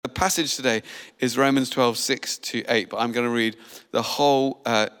passage today is Romans 12, 6-8, but I'm going to read the whole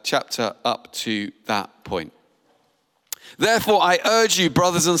chapter up to that point. Therefore, I urge you,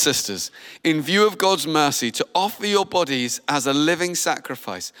 brothers and sisters, in view of God's mercy, to offer your bodies as a living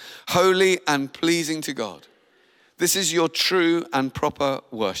sacrifice, holy and pleasing to God. This is your true and proper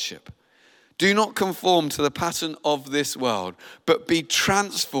worship. Do not conform to the pattern of this world, but be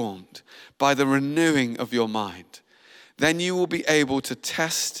transformed by the renewing of your mind. Then you will be able to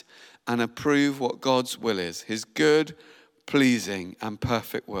test and approve what God's will is, his good, pleasing, and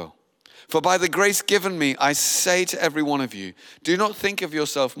perfect will. For by the grace given me, I say to every one of you, do not think of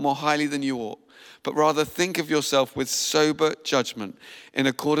yourself more highly than you ought, but rather think of yourself with sober judgment in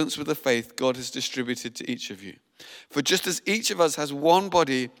accordance with the faith God has distributed to each of you. For just as each of us has one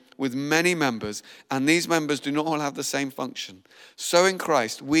body with many members, and these members do not all have the same function, so in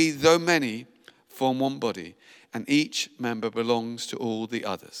Christ we, though many, form one body, and each member belongs to all the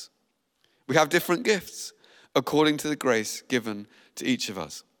others. We have different gifts according to the grace given to each of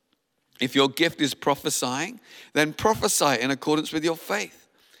us. If your gift is prophesying, then prophesy in accordance with your faith.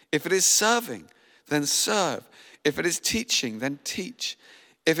 If it is serving, then serve. If it is teaching, then teach.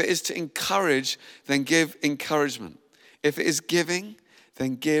 If it is to encourage, then give encouragement. If it is giving,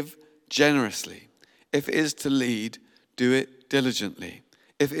 then give generously. If it is to lead, do it diligently.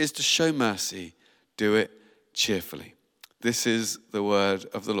 If it is to show mercy, do it cheerfully. This is the word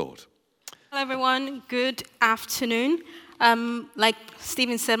of the Lord. Hello, everyone. Good afternoon. Like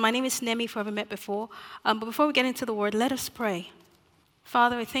Stephen said, my name is Nemi, if we've ever met before. But before we get into the word, let us pray.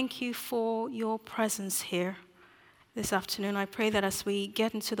 Father, I thank you for your presence here this afternoon. I pray that as we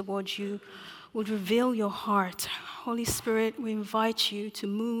get into the word, you would reveal your heart. Holy Spirit, we invite you to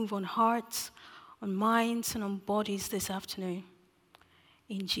move on hearts, on minds, and on bodies this afternoon.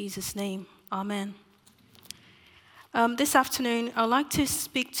 In Jesus' name, amen. This afternoon, I'd like to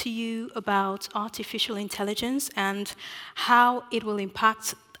speak to you about artificial intelligence and how it will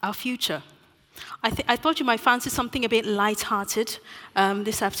impact our future. I thought you might fancy something a bit light-hearted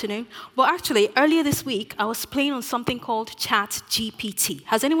this afternoon. But actually, earlier this week, I was playing on something called ChatGPT.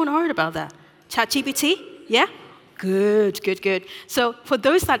 Has anyone heard about that? ChatGPT? Yeah? Good. So for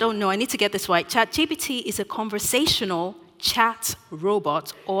those that don't know, I need to get this right. ChatGPT is a conversational chat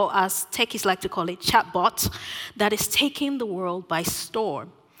robot, or as techies like to call it, chatbot, that is taking the world by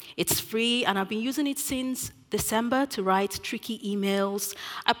storm. It's free, and I've been using it since December to write tricky emails.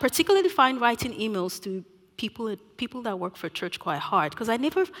 I particularly find writing emails to people that work for church quite hard, because I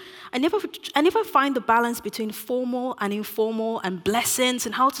never find the balance between formal and informal and blessings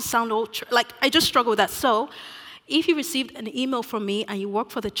and how to sound all I just struggle with that. So if you received an email from me and you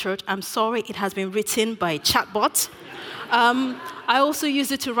work for the church, I'm sorry, it has been written by a chatbot. I also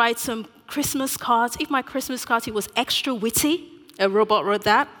used it to write some Christmas cards. If my Christmas card it was extra witty, a robot wrote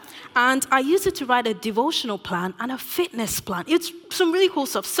that. And I used it to write a devotional plan and a fitness plan. It's some really cool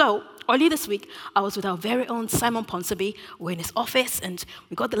stuff. So early this week, I was with our very own Simon Ponsonby. We're in his office, and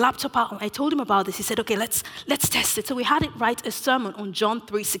we got the laptop out. And I told him about this. He said, okay, let's test it. So we had it write a sermon on John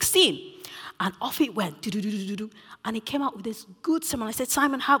 3:16. And off it went. And he came out with this good sermon. I said,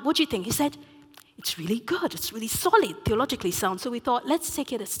 Simon, what do you think? He said, it's really good. It's really solid, theologically sound. So we thought, let's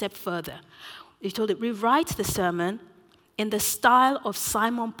take it a step further. We told it, rewrite the sermon in the style of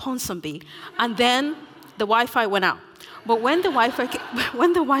Simon Ponsonby. And then the Wi-Fi went out. But when the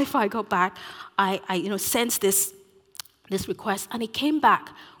Wi-Fi got back, I sent this request, and it came back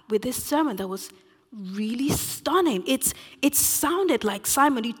with this sermon that was really stunning. It sounded like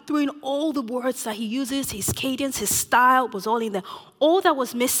Simon. He threw in all the words that he uses, his cadence, his style was all in there. All that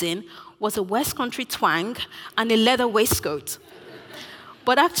was missing was a West Country twang and a leather waistcoat.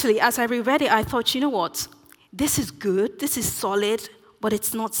 But actually, as I reread it, I thought, you know what? This is good, this is solid, but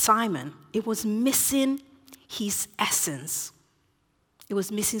it's not Simon. It was missing his essence. It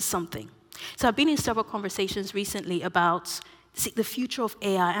was missing something. So I've been in several conversations recently about the future of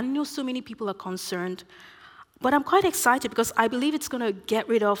AI. I know so many people are concerned, but I'm quite excited because I believe it's going to get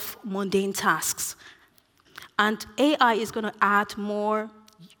rid of mundane tasks. And AI is going to add more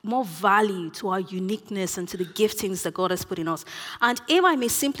value to our uniqueness and to the giftings that God has put in us. And AI may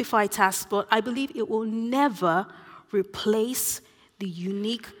simplify tasks, but I believe it will never replace the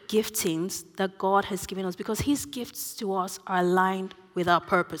unique giftings that God has given us, because his gifts to us are aligned with our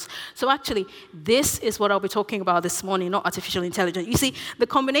purpose. So actually, this is what I'll be talking about this morning, not artificial intelligence. You see, the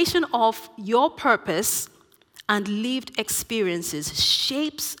combination of your purpose and lived experiences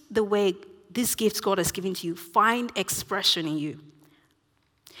shapes the way these gifts God has given to you find expression in you,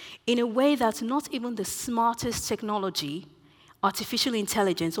 in a way that not even the smartest technology, artificial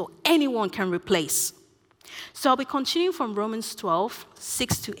intelligence, or anyone can replace. So I'll be continuing from Romans 12,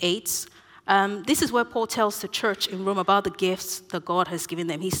 6 to 8. This is where Paul tells the church in Rome about the gifts that God has given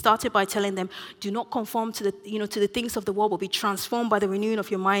them. He started by telling them, do not conform to the things of the world, but be transformed by the renewing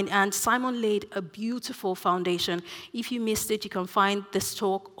of your mind. And Simon laid a beautiful foundation. If you missed it, you can find this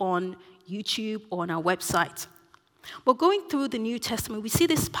talk on YouTube or on our website. But going through the New Testament, we see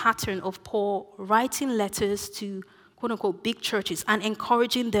this pattern of Paul writing letters to quote-unquote big churches and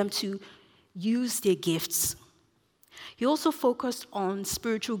encouraging them to use their gifts. He also focused on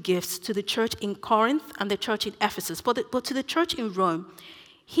spiritual gifts to the church in Corinth and the church in Ephesus. But to the church in Rome,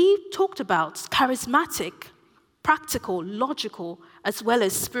 he talked about charismatic, practical, logical, as well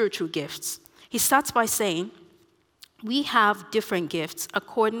as spiritual gifts. He starts by saying, we have different gifts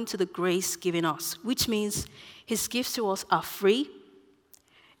according to the grace given us, which means his gifts to us are free,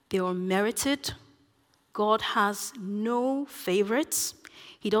 they are merited. God has no favorites.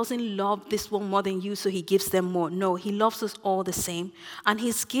 He doesn't love this one more than you, so he gives them more. No, he loves us all the same. And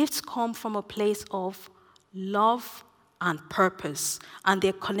his gifts come from a place of love and purpose, and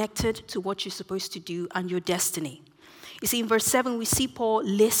they're connected to what you're supposed to do and your destiny. You see, in verse 7, we see Paul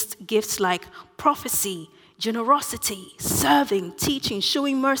list gifts like prophecy, generosity, serving, teaching,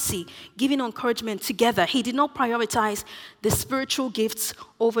 showing mercy, giving encouragement together. He did not prioritize the spiritual gifts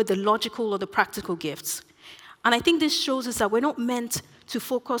over the logical or the practical gifts. And I think this shows us that we're not meant to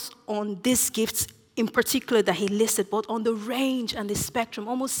focus on these gifts in particular that he listed, but on the range and the spectrum,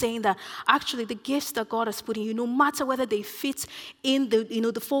 almost saying that actually the gifts that God has put in you, no matter whether they fit in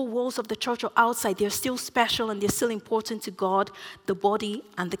the four walls of the church or outside, they're still special and they're still important to God, the body,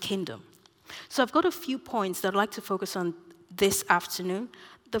 and the kingdom. So I've got a few points that I'd like to focus on this afternoon.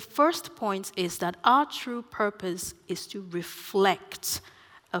 The first point is that our true purpose is to reflect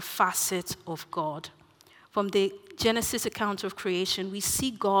a facet of God. From the Genesis account of creation, we see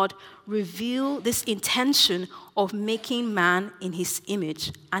God reveal this intention of making man in his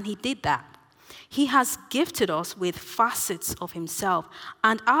image, and he did that. He has gifted us with facets of himself,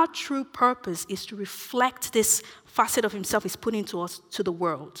 and our true purpose is to reflect this facet of himself he's put into us to the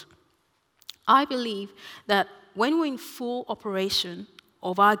world. I believe that when we're in full operation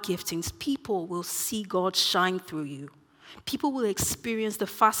of our giftings, people will see God shine through you. People will experience the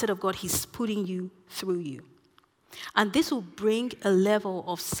facet of God he's putting you through you. And this will bring a level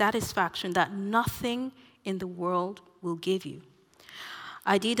of satisfaction that nothing in the world will give you.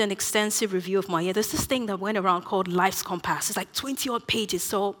 I did an extensive review of my year. There's this thing that went around called Life's Compass. It's like 20-odd pages.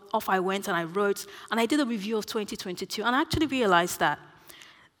 So off I went and I wrote, and I did a review of 2022. And I actually realized that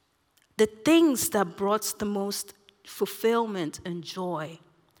the things that brought the most fulfillment and joy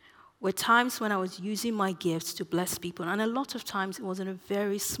were times when I was using my gifts to bless people. And a lot of times it was on a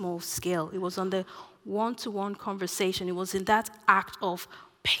very small scale. It was on the one-to-one conversation. It was in that act of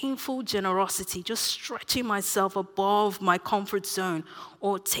painful generosity, just stretching myself above my comfort zone,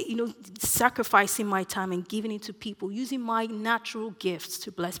 or sacrificing my time and giving it to people, using my natural gifts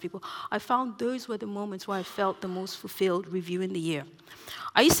to bless people. I found those were the moments where I felt the most fulfilled reviewing the year.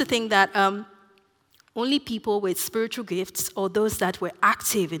 I used to think that only people with spiritual gifts or those that were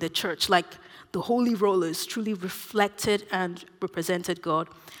active in the church, like the holy rollers, truly reflected and represented God.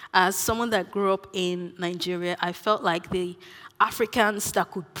 As someone that grew up in Nigeria, I felt like the Africans that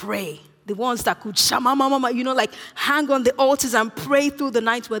could pray, the ones that could hang on the altars and pray through the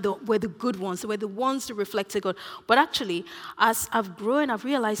night were the good ones. They were the ones that reflected God. But actually, as I've grown, I've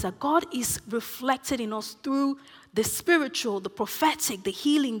realized that God is reflected in us through the spiritual, the prophetic, the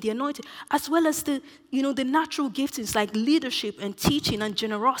healing, the anointing, as well as the natural giftings like leadership and teaching and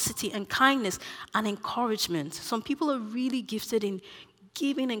generosity and kindness and encouragement. Some people are really gifted in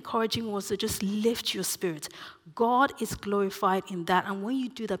giving encouraging words that just lift your spirit. God is glorified in that, and when you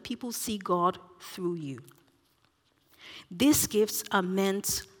do that, people see God through you. These gifts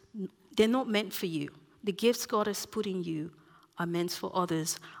they're not meant for you. The gifts God has put in you are meant for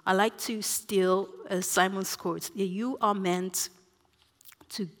others. I like to steal Simon's quote. You are meant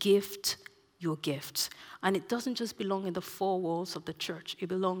to gift your gift. And it doesn't just belong in the four walls of the church. It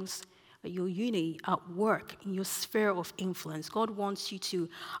belongs at your uni, at work, in your sphere of influence. God wants you to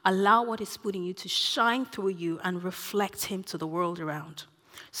allow what is put in you to shine through you and reflect him to the world around.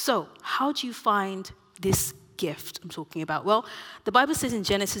 So, how do you find this gift I'm talking about? Well, the Bible says in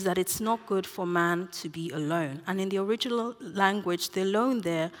Genesis that it's not good for man to be alone. And in the original language, the alone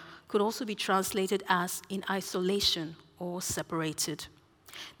there could also be translated as in isolation or separated.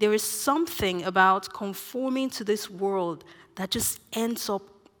 There is something about conforming to this world that just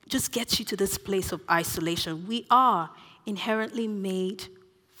gets you to this place of isolation. We are inherently made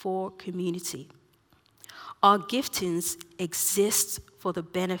for community. Our giftings exist for the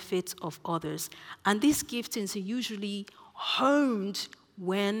benefit of others. And these giftings are usually honed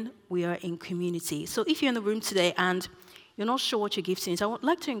when we are in community. So if you're in the room today and you're not sure what your gifting is, I would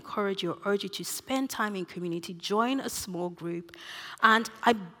like to encourage you or urge you to spend time in community, join a small group. And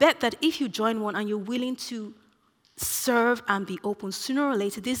I bet that if you join one and you're willing to serve and be open, sooner or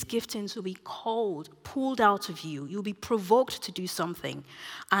later, these giftings will be called, pulled out of you. You'll be provoked to do something,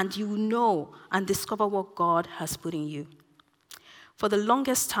 and you will know and discover what God has put in you. For the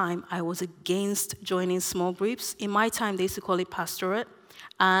longest time, I was against joining small groups. In my time, they used to call it pastorate.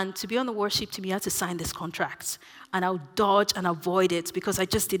 And to be on the worship team, you had to sign this contract. And I would dodge and avoid it because I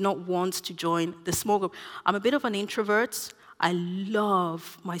just did not want to join the small group. I'm a bit of an introvert. I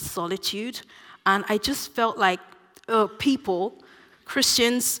love my solitude. And I just felt like people,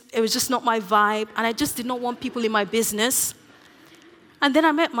 Christians, it was just not my vibe. And I just did not want people in my business. And then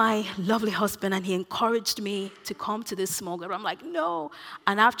I met my lovely husband, and he encouraged me to come to this small group. I'm like, no.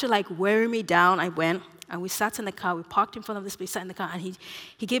 And after wearing me down, I went, and we sat in the car. We parked in front of this place, sat in the car, and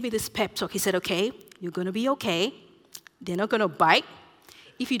he gave me this pep talk. He said, okay, you're going to be okay. They're not going to bite.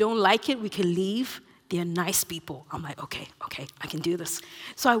 If you don't like it, we can leave. They're nice people. I'm like, okay, I can do this.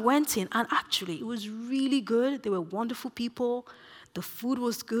 So I went in, and actually, it was really good. They were wonderful people. The food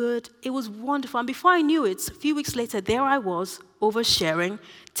was good. It was wonderful. And before I knew it, a few weeks later, there I was, oversharing,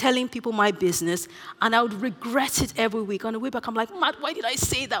 telling people my business, and I would regret it every week. On the way back, I'm like, Matt, why did I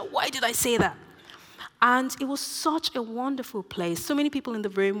say that? Why did I say that? And it was such a wonderful place. So many people in the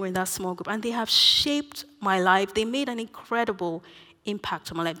room were in that small group, and they have shaped my life. They made an incredible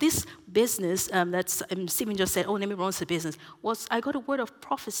impact on my life. This business that Stephen just said, Nemi runs the business, I got a word of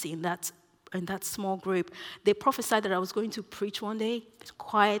prophecy in that small group. They prophesied that I was going to preach one day.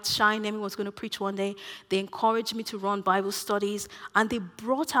 Quiet, shy Nemi was going to preach one day. They encouraged me to run Bible studies, and they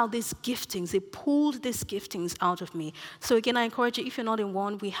brought out these giftings. They pulled these giftings out of me. So again, I encourage you, if you're not in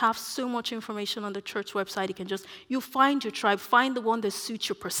one, we have so much information on the church website. You'll find your tribe, find the one that suits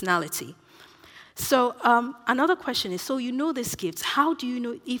your personality. So another question is, so you know these gifts. How do you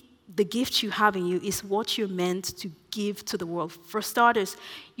know if the gift you have in you is what you're meant to give to the world? For starters,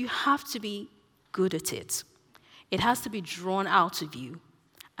 you have to be good at it. It has to be drawn out of you,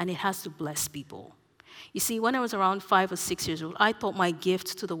 and it has to bless people. You see, when I was around 5 or 6 years old, I thought my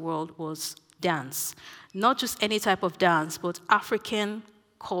gift to the world was dance. Not just any type of dance, but African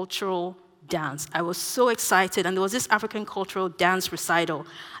cultural dance. I was so excited, and there was this African cultural dance recital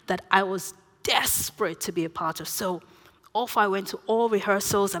that I was desperate to be a part of. So off I went to all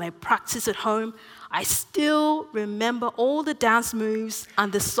rehearsals, and I practiced at home. I still remember all the dance moves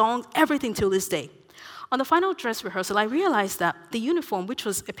and the songs, everything till this day. On the final dress rehearsal, I realized that the uniform, which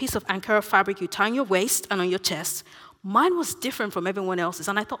was a piece of Ankara fabric you tie on your waist and on your chest, mine was different from everyone else's.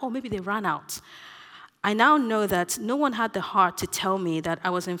 And I thought, maybe they ran out. I now know that no one had the heart to tell me that I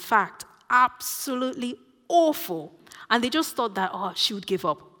was, in fact, absolutely awful. And they just thought that, she would give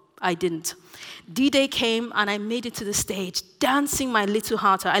up. I didn't. D-Day came, and I made it to the stage, dancing my little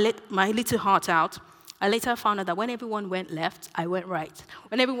heart out. I let my little heart out. I later found out that when everyone went left, I went right.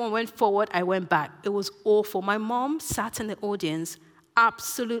 When everyone went forward, I went back. It was awful. My mom sat in the audience,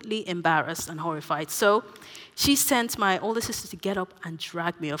 absolutely embarrassed and horrified. So she sent my older sister to get up and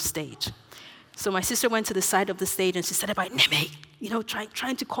drag me off stage. So my sister went to the side of the stage, and she said about Nemi,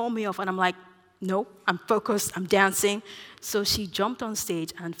 trying to call me off. And I'm like, no, I'm focused, I'm dancing. So she jumped on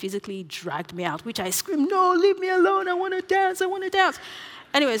stage and physically dragged me out, which I screamed, no, leave me alone, I want to dance.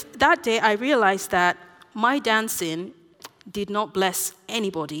 Anyways, that day I realized that my dancing did not bless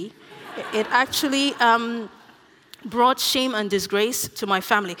anybody. It actually brought shame and disgrace to my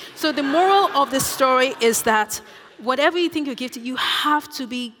family. So the moral of the story is that whatever you think you're gifted, you have to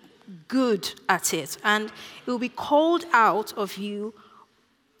be good at it. And it will be called out of you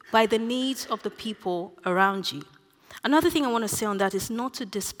by the needs of the people around you. Another thing I want to say on that is not to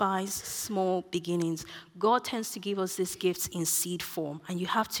despise small beginnings. God tends to give us these gifts in seed form, and you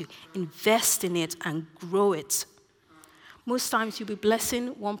have to invest in it and grow it. Most times you'll be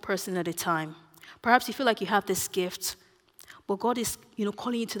blessing one person at a time. Perhaps you feel like you have this gift, but God is,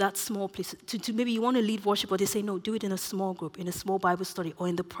 calling you to that small place. To maybe you want to lead worship, but they say, no, do it in a small group, in a small Bible study, or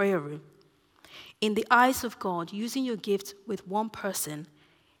in the prayer room. In the eyes of God, using your gift with one person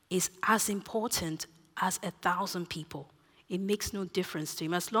is as important as 1,000 people. It makes no difference to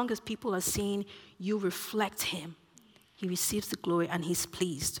him. As long as people are seeing you reflect him, he receives the glory and he's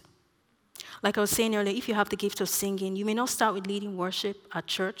pleased. Like I was saying earlier, if you have the gift of singing, you may not start with leading worship at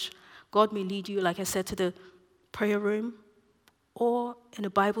church. God may lead you, like I said, to the prayer room or in a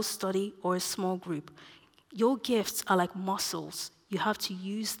Bible study or a small group. Your gifts are like muscles. You have to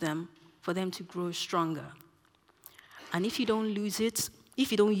use them for them to grow stronger. And if you don't use it,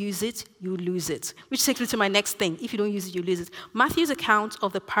 you lose it. Which takes me to my next thing. If you don't use it, you lose it. Matthew's account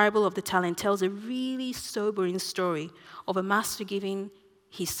of the parable of the talent tells a really sobering story of a master giving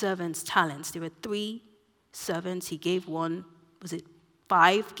his servants talents. There were 3 servants. He gave one,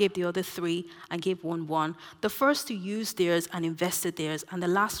 5, gave the other 3, and gave one 1. The first 2 used theirs and invested theirs, and the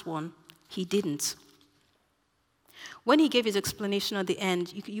last one, he didn't. When he gave his explanation at the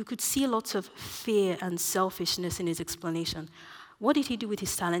end, you could see lots of fear and selfishness in his explanation. What did he do with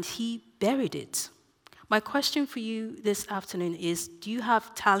his talent? He buried it. My question for you this afternoon is, do you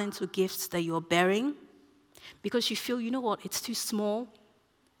have talents or gifts that you're burying? Because you feel, you know what, it's too small,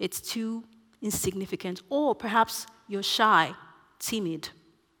 it's too insignificant, or perhaps you're shy, timid,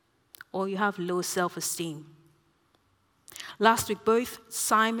 or you have low self-esteem. Last week, both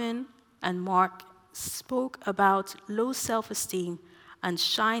Simon and Mark spoke about low self-esteem and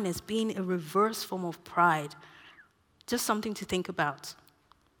shyness being a reverse form of pride. Just something to think about.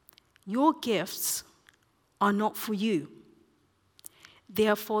 Your gifts are not for you. They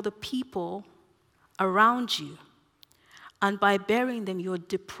are for the people around you. And by burying them, you're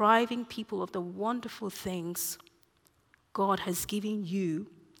depriving people of the wonderful things God has given you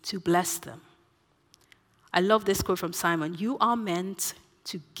to bless them. I love this quote from Simon. You are meant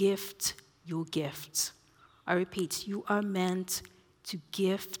to gift your gift. I repeat, you are meant to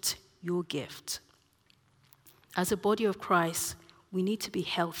gift your gift. As a body of Christ, we need to be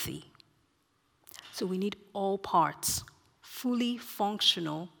healthy. So we need all parts fully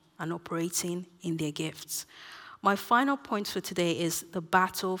functional and operating in their gifts. My final point for today is the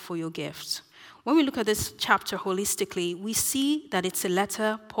battle for your gifts. When we look at this chapter holistically, we see that it's a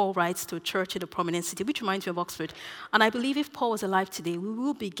letter Paul writes to a church in a prominent city, which reminds me of Oxford. And I believe if Paul was alive today, we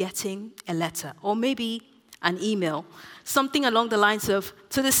will be getting a letter, or maybe an email, something along the lines of,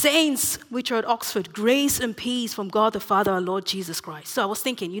 to the saints which are at Oxford, grace and peace from God the Father, our Lord Jesus Christ. So I was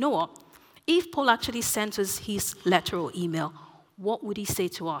thinking, you know what? If Paul actually sent us his letter or email, what would he say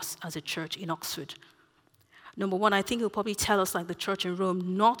to us as a church in Oxford? Number one, I think he'll probably tell us, like the church in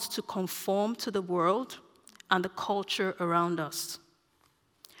Rome, not to conform to the world and the culture around us.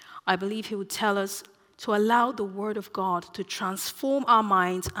 I believe he would tell us to allow the Word of God to transform our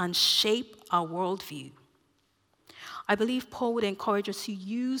minds and shape our worldview. I believe Paul would encourage us to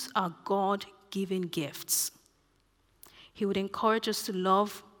use our God-given gifts. He would encourage us to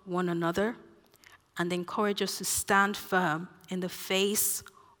love one another and encourage us to stand firm in the face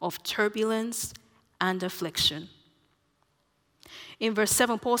of turbulence and affliction. In verse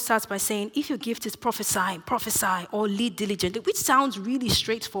 7, Paul starts by saying, if your gift is prophesy, or lead diligently, which sounds really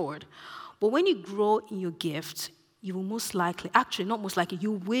straightforward. But when you grow in your gift, you will most likely, actually not most likely,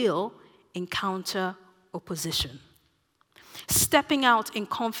 you will encounter opposition. Stepping out in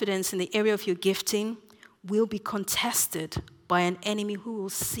confidence in the area of your gifting will be contested by an enemy who will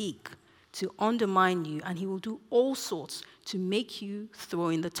seek to undermine you, and he will do all sorts to make you throw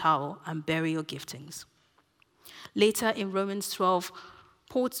in the towel and bury your giftings. Later in Romans 12,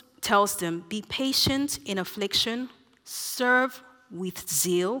 Paul tells them, be patient in affliction, serve with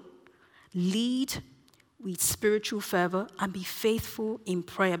zeal, lead with spiritual fervor, and be faithful in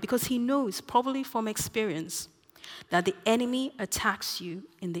prayer, because he knows, probably from experience, that the enemy attacks you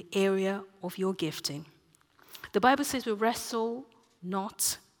in the area of your gifting. The Bible says we wrestle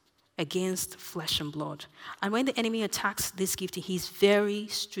not against flesh and blood. And when the enemy attacks this gifting, he's very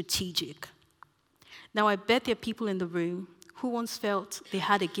strategic. Now, I bet there are people in the room who once felt they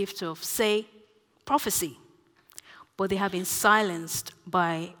had a gift of, say, prophecy, but they have been silenced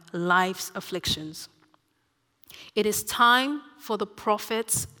by life's afflictions. It is time for the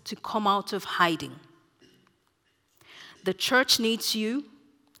prophets to come out of hiding. The church needs you,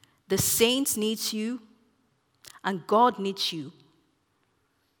 the saints needs you, and God needs you.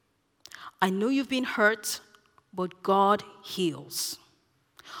 I know you've been hurt, but God heals.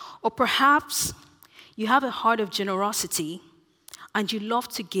 Or perhaps you have a heart of generosity and you love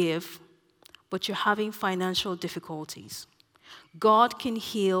to give, but you're having financial difficulties. God can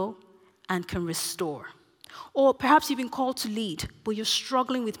heal and can restore. Or perhaps you've been called to lead, but you're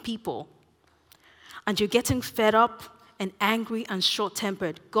struggling with people and you're getting fed up and angry and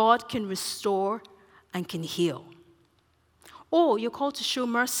short-tempered. God can restore and can heal. Or you're called to show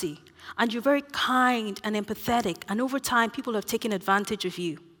mercy, and you're very kind and empathetic, and over time, people have taken advantage of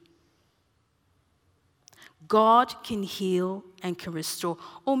you. God can heal and can restore.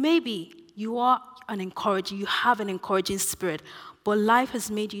 Or maybe you are an encourager, you have an encouraging spirit, but life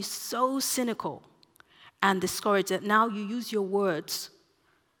has made you so cynical and discouraged that now you use your words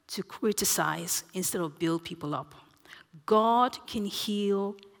to criticize instead of build people up. God can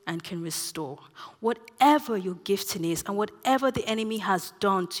heal and can restore. Whatever your gifting is and whatever the enemy has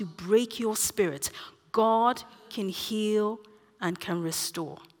done to break your spirit, God can heal and can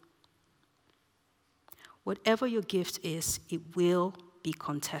restore. Whatever your gift is, it will be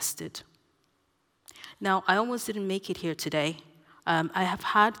contested. Now, I almost didn't make it here today. I have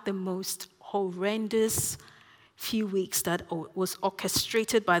had the most horrendous few weeks that was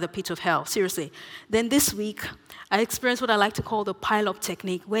orchestrated by the pit of hell, seriously. Then this week, I experienced what I like to call the pile-up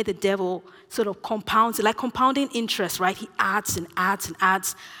technique, where the devil sort of compounds, like compounding interest, right? He adds and adds and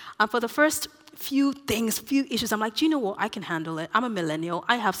adds. And for the first few issues, I'm like, do you know what? I can handle it. I'm a millennial.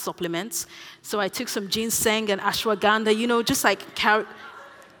 I have supplements. So I took some ginseng and ashwagandha, just like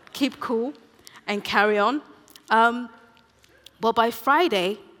keep cool and carry on. But by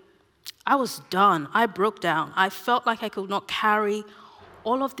Friday, I was done. I broke down. I felt like I could not carry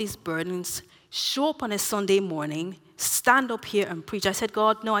all of these burdens, show up on a Sunday morning, stand up here and preach. I said,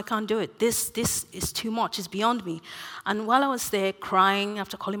 God, no, I can't do it. This is too much. It's beyond me. And while I was there crying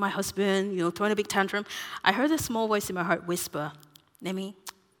after calling my husband, throwing a big tantrum, I heard a small voice in my heart whisper, Nemi,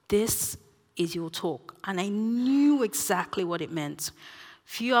 this is your talk. And I knew exactly what it meant. A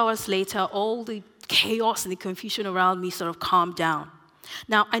few hours later, all the chaos and the confusion around me sort of calmed down.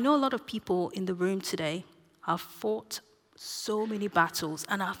 Now, I know a lot of people in the room today have fought so many battles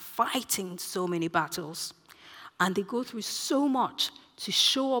and are fighting so many battles. And they go through so much to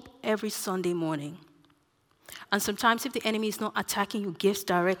show up every Sunday morning. And sometimes if the enemy is not attacking your gifts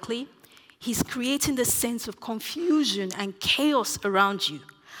directly, he's creating this sense of confusion and chaos around you.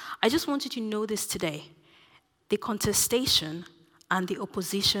 I just want you to know this today. The contestation and the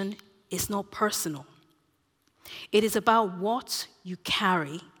opposition is not personal. It is about what you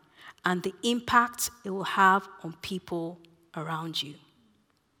carry and the impact it will have on people around you.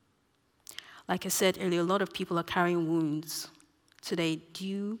 Like I said earlier, a lot of people are carrying wounds today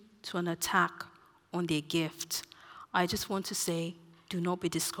due to an attack on their gift. I just want to say, do not be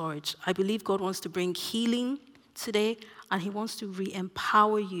discouraged. I believe God wants to bring healing today, and he wants to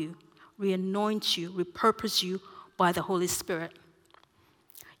re-empower you, re-anoint you, repurpose you by the Holy Spirit.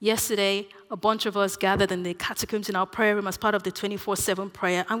 Yesterday, a bunch of us gathered in the catacombs in our prayer room as part of the 24/7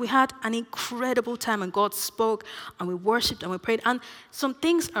 prayer, and we had an incredible time, and God spoke, and we worshiped, and we prayed, and some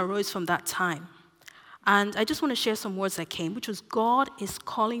things arose from that time. And I just want to share some words that came, which was God is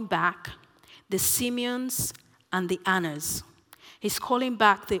calling back the Simeons and the Annas. He's calling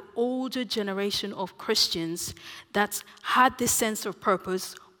back the older generation of Christians that had this sense of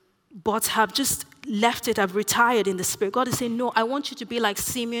purpose, but have just left it, have retired in the spirit. God is saying, no, I want you to be like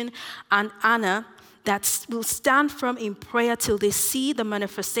Simeon and Anna, that will stand firm in prayer till they see the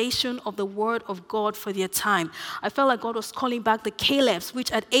manifestation of the word of God for their time. I felt like God was calling back the Calebs,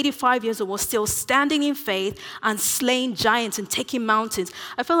 which at 85 years old was still standing in faith and slaying giants and taking mountains.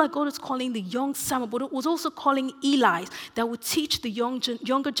 I felt like God was calling the young Samuel, but it was also calling Eli, that would teach the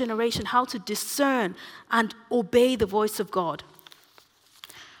younger generation how to discern and obey the voice of God.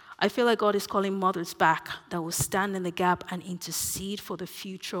 I feel like God is calling mothers back that will stand in the gap and intercede for the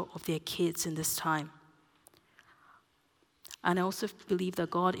future of their kids in this time. And I also believe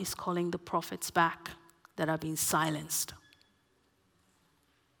that God is calling the prophets back that are being silenced.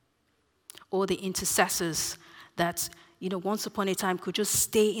 Or the intercessors that, once upon a time could just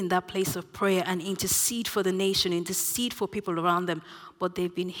stay in that place of prayer and intercede for the nation, intercede for people around them, but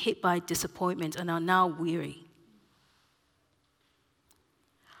they've been hit by disappointment and are now weary.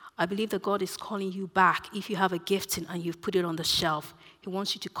 I believe that God is calling you back. If you have a gifting and you've put it on the shelf, he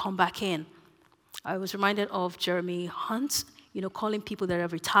wants you to come back in. I was reminded of Jeremy Hunt, calling people that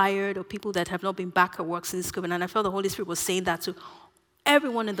have retired or people that have not been back at work since COVID. And I felt the Holy Spirit was saying that to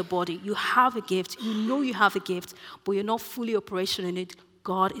everyone in the body. You have a gift. You know you have a gift, but you're not fully operational in it.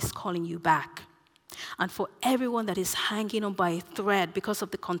 God is calling you back. And for everyone that is hanging on by a thread because of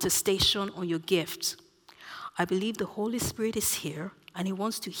the contestation on your gift, I believe the Holy Spirit is here, and he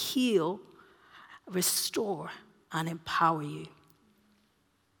wants to heal, restore, and empower you.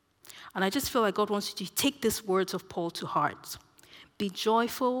 And I just feel like God wants you to take these words of Paul to heart. Be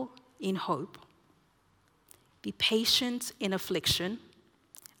joyful in hope. Be patient in affliction.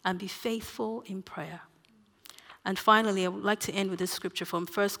 And be faithful in prayer. And finally, I would like to end with this scripture from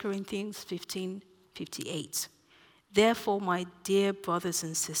 1 Corinthians 15:58. Therefore, my dear brothers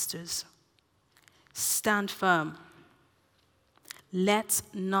and sisters, stand firm. Let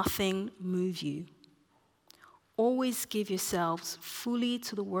nothing move you. Always give yourselves fully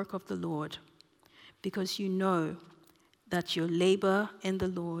to the work of the Lord, because you know that your labor in the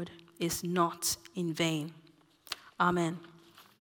Lord is not in vain. Amen.